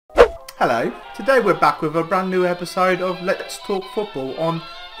Hello, today we're back with a brand new episode of Let's Talk Football on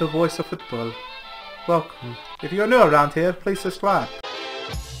The Voice of Football. Welcome. If you're new around here, please subscribe.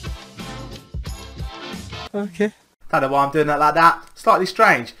 Okay. Don't know why I'm doing that like that. Slightly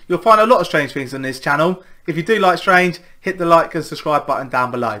strange. You'll find a lot of strange things on this channel. If you do like strange, hit the like and subscribe button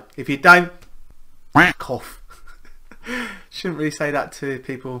down below. If you don't, cough. Shouldn't really say that to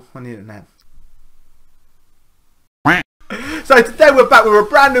people on the internet. So today we're back with a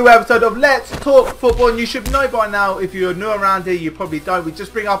brand new episode of Let's Talk Football, and you should know by now, if you're new around here, you probably don't. We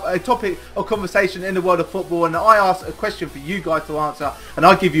just bring up a topic of conversation in the world of football, and I ask a question for you guys to answer, and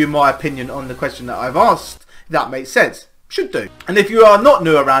I give you my opinion on the question that I've asked. If that makes sense. Should do. And if you are not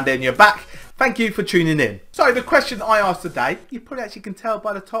new around here and you're back, thank you for tuning in. So the question I asked today, you probably actually can tell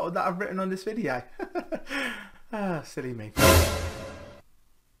by the title that I've written on this video. Silly me.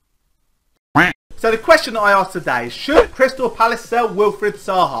 So the question I asked today is, should Crystal Palace sell Wilfried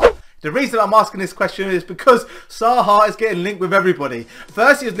Zaha? The reason I'm asking this question is because Zaha is getting linked with everybody.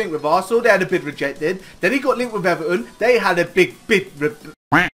 First he was linked with Arsenal, they had a bid rejected. Then he got linked with Everton, they had a bid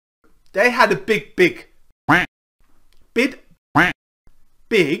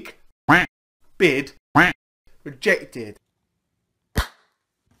rejected.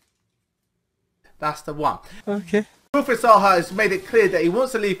 That's the one. Okay. Wilfried Zaha has made it clear that he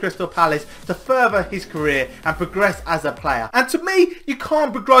wants to leave Crystal Palace to further his career and progress as a player. And to me, you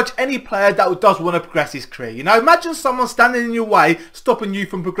can't begrudge any player that does want to progress his career. You know, imagine someone standing in your way, stopping you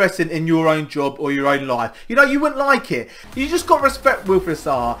from progressing in your own job or your own life. You know, you wouldn't like it. You just got to respect Wilfried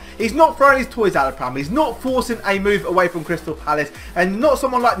Zaha. He's not throwing his toys out of the pram. He's not forcing a move away from Crystal Palace, and not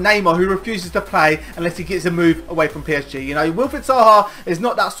someone like Neymar who refuses to play unless he gets a move away from PSG. You know, Wilfried Zaha is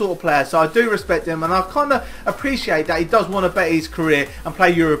not that sort of player, so I do respect him, and I kind of appreciate that he does want to better his career and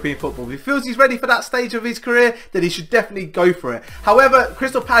play European football. If he feels he's ready for that stage of his career, then he should definitely go for it. However,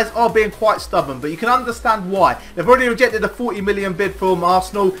 Crystal Palace are being quite stubborn, but you can understand why. They've already rejected a 40 million bid from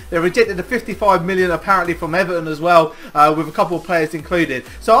Arsenal. They've rejected the 55 million apparently from Everton as well, with a couple of players included.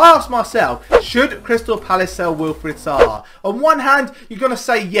 So I asked myself, should Crystal Palace sell Wilfried Zaha? On one hand, you're going to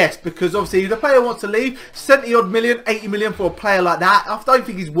say yes, because obviously if the player wants to leave, 70 odd million, 80 million for a player like that, I don't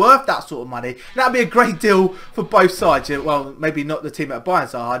think he's worth that sort of money. That would be a great deal for both sides. Well, maybe not the team that are buying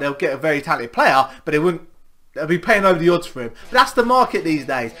Zaha. They'll get a very talented player, but they'll be paying over the odds for him. But that's the market these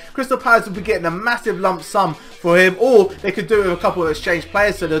days. Crystal Palace will be getting a massive lump sum for him, or they could do it with a couple of exchange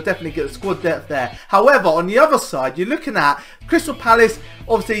players, so they'll definitely get the squad depth there. However, on the other side, you're looking at Crystal Palace,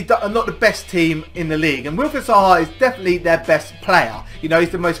 obviously are not the best team in the league, and Wilfried Zaha is definitely their best player. You know, he's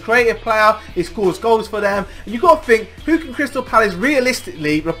the most creative player, he scores goals for them, and you've got to think, who can Crystal Palace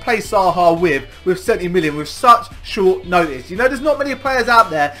realistically replace Zaha with 70 million with such short notice? You know, there's not many players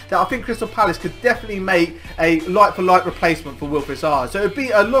out there that I think Crystal Palace could definitely make a like-for-like replacement for Wilfried Zaha. So it would be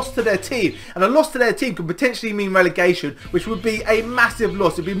a loss to their team, and a loss to their team could potentially mean relegation, which would be a massive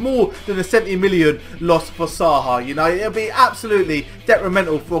loss. It would be more than a 70 million loss for Zaha. You know, it would be absolutely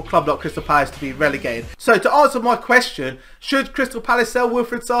detrimental for a club like Crystal Palace to be relegated. So to answer my question, should Crystal Palace sell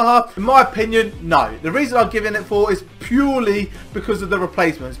Wilfried Zaha? In my opinion, no. The reason I'm giving it for is purely because of the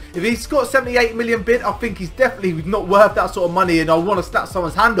replacements. If he's got 78 million bid, I think he's definitely not worth that sort of money, and I want to snap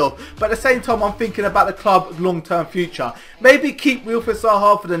someone's hand off. But at the same time, I'm thinking about the club's long-term future. Maybe keep Wilfried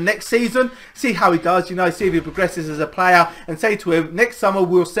Zaha for the next season, see how he does, you know, see if he progresses as a player, and say to him, next summer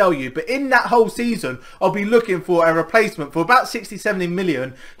we'll sell you. But in that whole season, I'll be looking for a replacement for about 60-70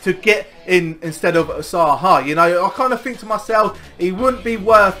 million to get in instead of Zaha. You know, I kind of think to myself, he wouldn't be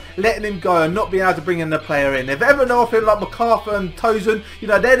worth letting him go and not being able to bring in the player in. If Everton are offering like MacArthur and Tozen, you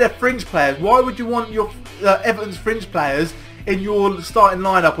know, they're their fringe players. Why would you want your Everton's fringe players in your starting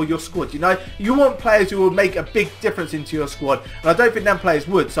lineup or your squad? You know, you want players who will make a big difference into your squad, and I don't think them players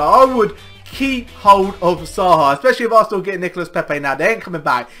would. So I would keep hold of Zaha, especially if Arsenal get Nicolas Pepe now. They ain't coming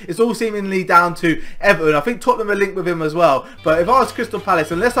back. It's all seemingly down to Everton. I think Tottenham are linked with him as well. But if I was Crystal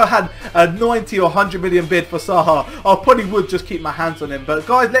Palace, unless I had a 90 or 100 million bid for Zaha, I probably would just keep my hands on him. But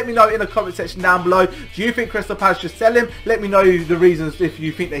guys, let me know in the comment section down below. Do you think Crystal Palace should sell him? Let me know the reasons if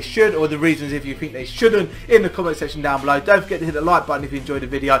you think they should, or the reasons if you think they shouldn't, in the comment section down below. Don't forget to hit the like button if you enjoyed the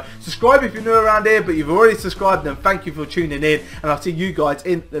video. Subscribe if you're new around here, but you've already subscribed, then thank you for tuning in, and I'll see you guys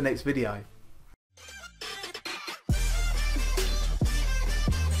in the next video.